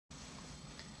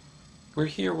We're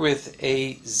here with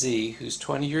AZ, who's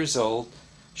 20 years old.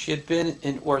 She had been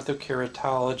in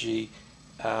orthokeratology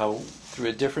through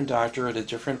a different doctor at a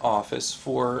different office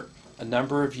for a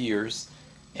number of years.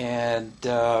 And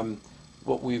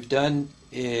what we've done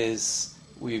is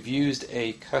we've used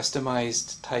a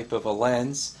customized type of a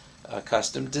lens, a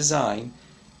custom design.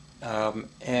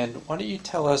 And why don't you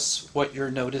tell us what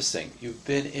you're noticing? You've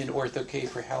been in Ortho-k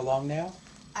for how long now?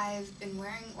 I've been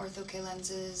wearing Ortho-k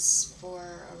lenses for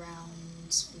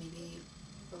around maybe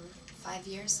 5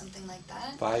 years, something like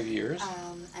that. 5 years.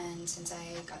 And since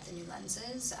I got the new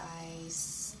lenses,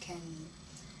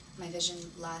 my vision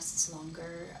lasts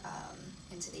longer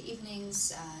into the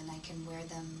evenings, and I can wear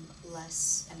them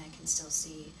less, and I can still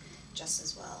see just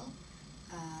as well,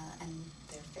 and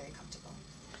they're very comfortable.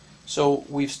 So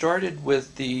we've started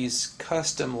with these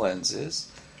custom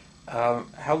lenses.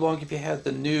 How long have you had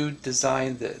the new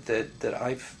design that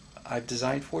I've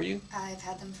designed for you? I've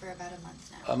had them for about a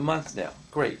month now. A month now.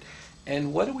 Great.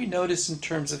 And what do we notice in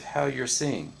terms of how you're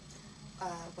seeing?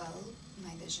 Well,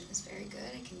 my vision is very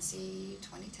good. I can see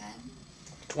 20/10.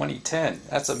 20/10.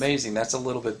 That's amazing. That's a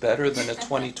little bit better than a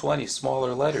 20/20,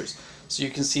 smaller letters. So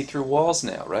you can see through walls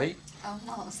now, right?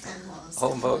 Almost.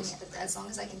 Almost. As long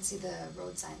as I can see the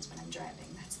road signs when I'm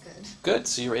driving, that's good. Good.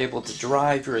 So you're able to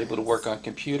drive, you're able to work on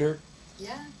computer.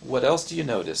 Yeah. What else do you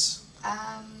notice?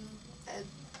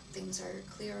 Things are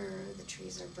clearer, the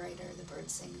trees are brighter, the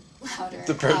birds sing louder.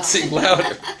 The birds sing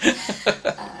louder.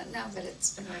 No, but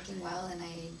it's been working well, and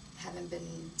I haven't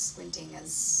been squinting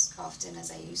as often as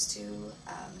I used to,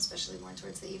 especially more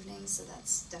towards the evening, so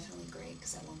that's definitely great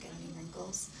because I won't get any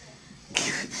wrinkles.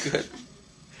 Good.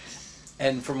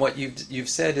 And from what you've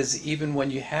said is even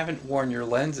when you haven't worn your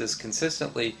lenses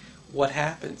consistently, what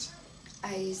happens?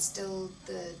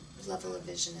 The level of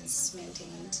vision is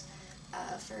maintained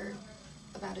for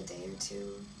about a day or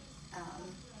two,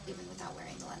 even without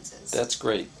wearing the lenses. That's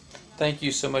great. Thank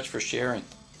you so much for sharing.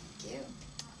 Thank you.